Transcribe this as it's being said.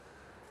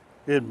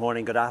Good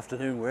morning, good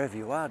afternoon, wherever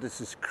you are.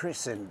 This is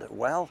Chris, and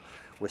well,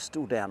 we're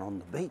still down on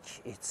the beach.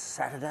 It's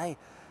Saturday.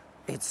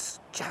 It's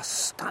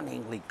just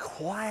stunningly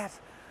quiet.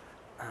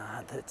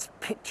 It's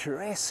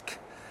picturesque.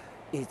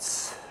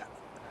 It's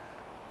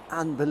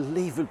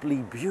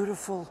unbelievably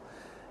beautiful.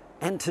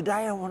 And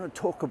today I want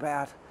to talk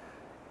about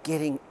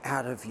getting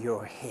out of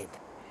your head.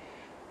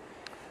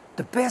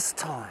 The best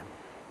time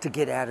to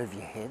get out of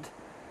your head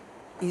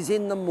is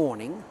in the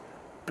morning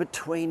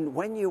between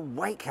when you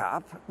wake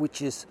up,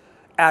 which is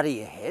out of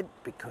your head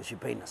because you've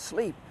been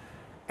asleep,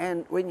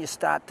 and when you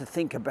start to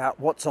think about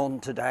what's on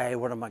today,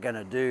 what am I going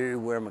to do,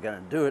 where am I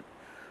going to do it,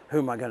 who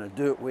am I going to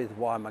do it with,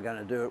 why am I going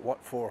to do it,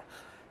 what for.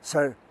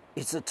 So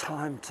it's a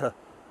time to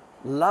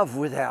love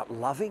without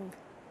loving,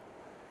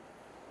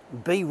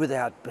 be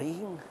without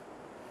being.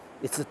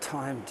 It's a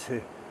time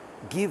to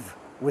give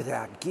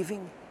without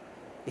giving.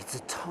 It's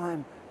a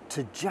time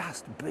to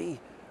just be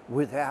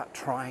without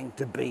trying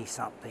to be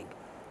something.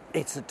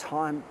 It's a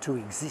time to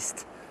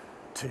exist,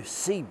 to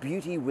see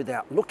beauty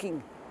without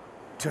looking,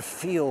 to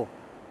feel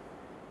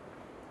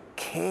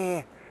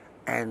care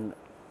and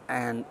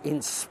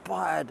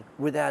inspired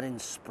without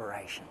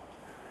inspiration.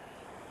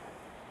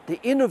 The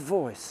inner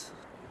voice,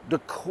 the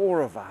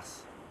core of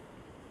us,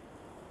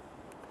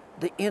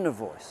 the inner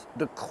voice,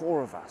 the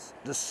core of us,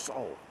 the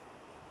soul,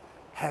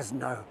 has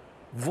no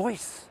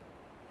voice.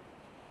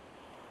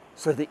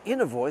 So the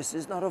inner voice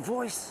is not a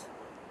voice.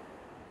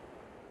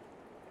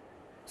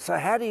 So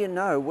how do you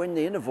know when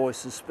the inner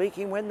voice is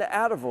speaking, when the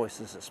outer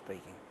voices are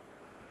speaking?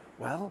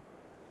 Well,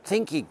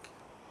 thinking.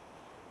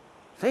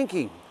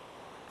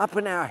 Up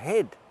in our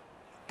head,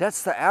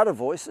 that's the outer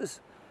voices.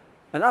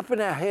 And up in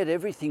our head,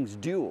 everything's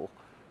dual.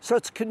 So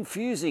it's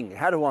confusing.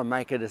 How do I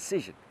make a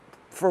decision?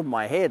 From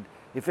my head,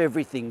 if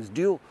everything's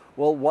dual,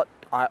 well, what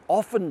I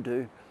often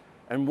do,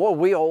 and what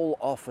we all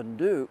often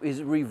do,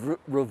 is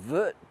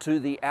revert to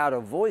the outer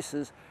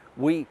voices.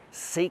 We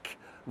seek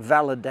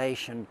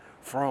validation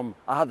from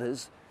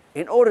others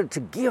in order to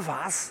give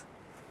us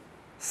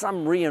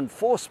some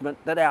reinforcement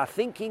that our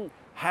thinking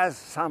has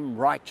some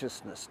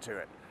righteousness to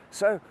it.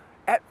 So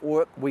at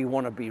work, we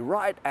want to be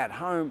right. At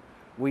home,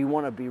 we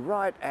want to be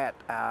right.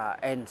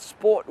 And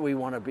sport, we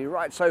want to be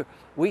right. So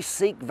we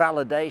seek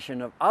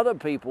validation of other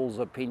people's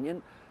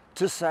opinion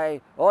to say,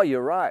 oh,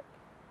 you're right.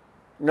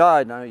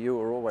 No, you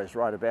were always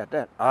right about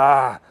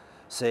that.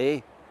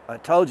 See, I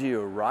told you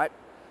were right.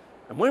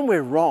 And when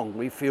we're wrong,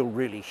 we feel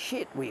really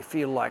shit. We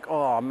feel like,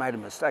 oh, I made a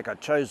mistake. I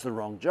chose the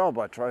wrong job.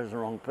 I chose the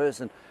wrong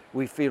person.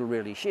 We feel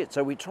really shit.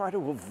 So we try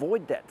to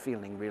avoid that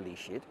feeling really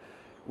shit.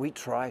 We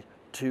try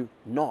to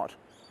not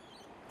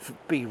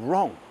be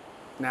wrong.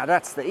 Now,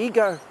 that's the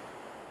ego.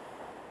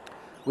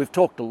 We've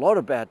talked a lot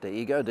about the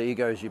ego. The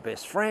ego is your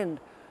best friend.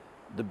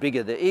 The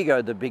bigger the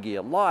ego, the bigger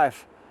your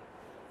life.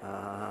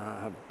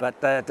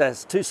 But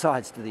there's two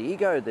sides to the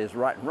ego. There's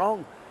right and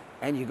wrong.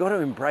 And you've got to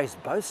embrace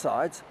both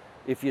sides.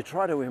 If you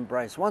try to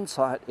embrace one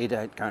side, it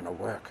ain't going to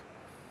work.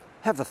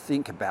 Have a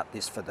think about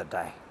this for the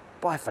day.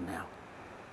 Bye for now.